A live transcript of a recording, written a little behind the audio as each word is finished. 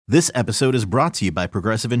This episode is brought to you by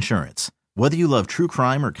Progressive Insurance. Whether you love true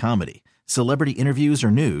crime or comedy, celebrity interviews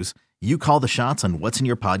or news, you call the shots on what's in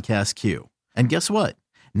your podcast queue. And guess what?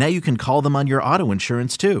 Now you can call them on your auto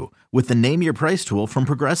insurance too with the Name Your Price tool from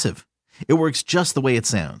Progressive. It works just the way it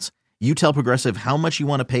sounds. You tell Progressive how much you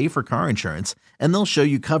want to pay for car insurance, and they'll show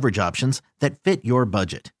you coverage options that fit your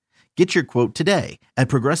budget. Get your quote today at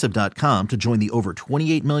Progressive.com to join the over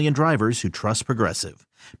 28 million drivers who trust Progressive.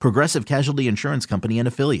 Progressive Casualty Insurance Company and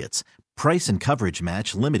Affiliates. Price and coverage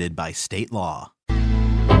match limited by state law.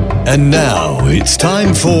 And now it's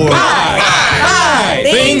time for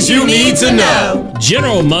Things you need to know.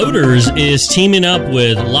 General Motors is teaming up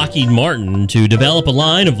with Lockheed Martin to develop a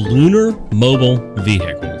line of lunar mobile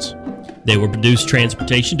vehicles. They will produce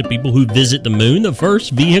transportation to people who visit the moon. The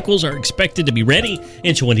first vehicles are expected to be ready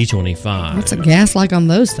in 2025. What's the gas like on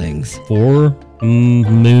those things? 4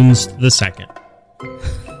 moons the second.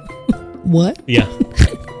 What? Yeah.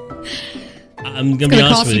 I'm going to be honest with you. It's going to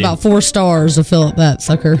cost you about 4 stars to fill up that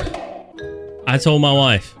sucker. I told my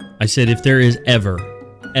wife, I said, if there is ever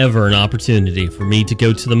an opportunity for me to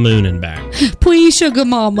go to the moon and back. Please, sugar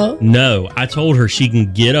mama. No, I told her she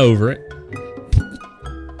can get over it.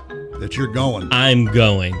 That you're going. I'm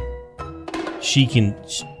going. She can.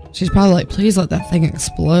 She's probably like, please let that thing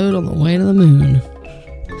explode on the way to the moon.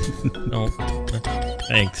 No,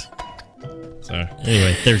 thanks. So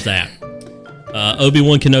anyway, there's that.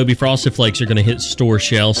 Obi-Wan Kenobi Frosted Flakes are going to hit store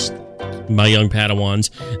shelves by young Padawans.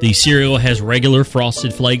 The cereal has regular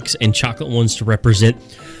Frosted Flakes and chocolate ones to represent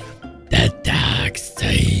the dark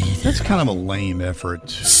side. That's kind of a lame effort.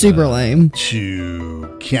 Super lame.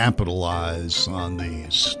 To capitalize on the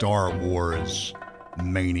Star Wars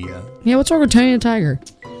mania. Yeah, what's wrong with Tony the Tiger?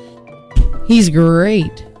 He's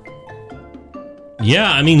great.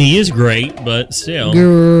 Yeah, I mean, he is great, but still.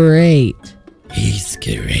 Great. He's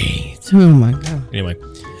great. Oh, my God. Anyway.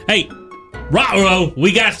 Hey, Rotro,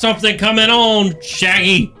 we got something coming on,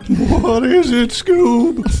 Shaggy. What is it,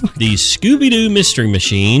 Scoob? The Scooby-Doo Mystery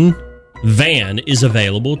Machine van is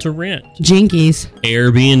available to rent. Jinkies.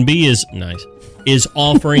 Airbnb is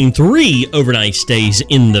offering 3 overnight stays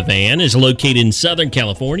in the van. It's located in Southern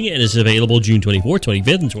California and is available June 24th,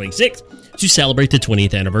 25th, and 26th to celebrate the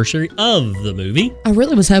 20th anniversary of the movie. I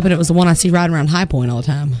really was hoping it was the one I see riding around High Point all the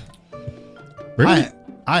time. Really?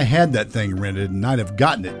 I had that thing rented, and I'd have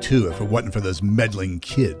gotten it, too, if it wasn't for those meddling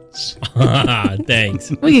kids.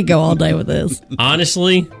 Thanks. We could go all day with this.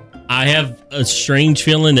 Honestly, I have a strange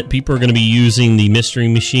feeling that people are going to be using the Mystery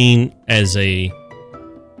Machine as a...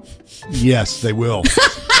 Yes, they will.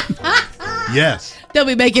 Yes. They'll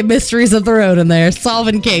be making mysteries of their own in there,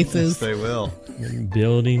 solving cases. Yes, they will.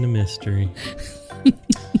 Building a mystery.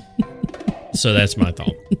 So that's my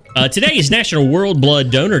thought. Today is National World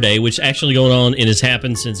Blood Donor Day, which actually going on and has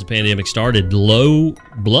happened since the pandemic started. Low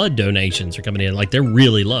blood donations are coming in. Like, they're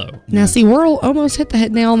really low. Now, see, World almost hit the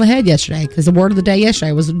nail on the head yesterday because the word of the day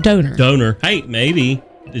yesterday was donor. Donor. Hey, maybe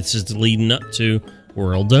it's just leading up to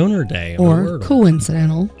World Donor Day. Or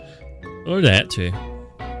coincidental. Or that, too.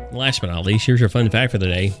 Last but not least, here's your fun fact for the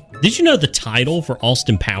day. Did you know the title for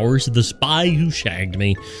Austin Powers, The Spy Who Shagged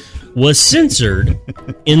Me, was censored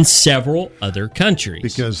in several other countries?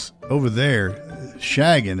 Because over there,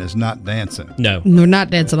 shagging is not dancing. No. We're not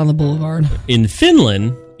dancing on the boulevard. In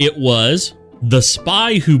Finland, it was The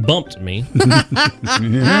Spy Who Bumped Me.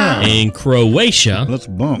 Yeah. In Croatia. Let's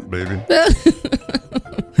bump, baby.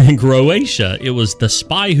 In Croatia, it was The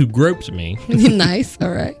Spy Who Groped Me. Nice.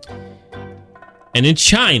 All right. And in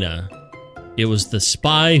China, it was The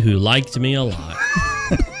Spy Who Liked Me a Lot.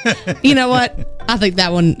 You know what? I think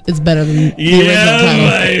that one is better than the original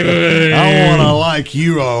title. Baby. I want to like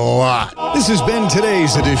you a lot. This has been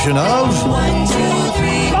today's edition of 5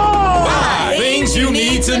 Things You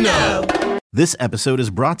Need to Know. This episode is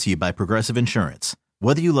brought to you by Progressive Insurance.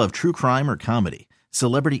 Whether you love true crime or comedy,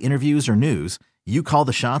 celebrity interviews or news, you call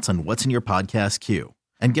the shots on what's in your podcast queue.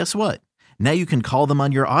 And guess what? Now you can call them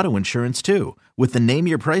on your auto insurance too with the Name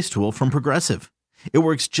Your Price tool from Progressive. It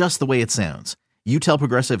works just the way it sounds. You tell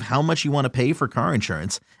Progressive how much you want to pay for car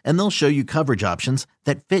insurance, and they'll show you coverage options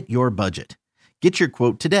that fit your budget. Get your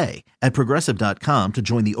quote today at Progressive.com to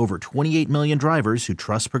join the over 28 million drivers who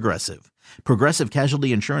trust Progressive. Progressive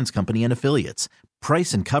Casualty Insurance Company and Affiliates.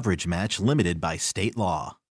 Price and coverage match limited by state law.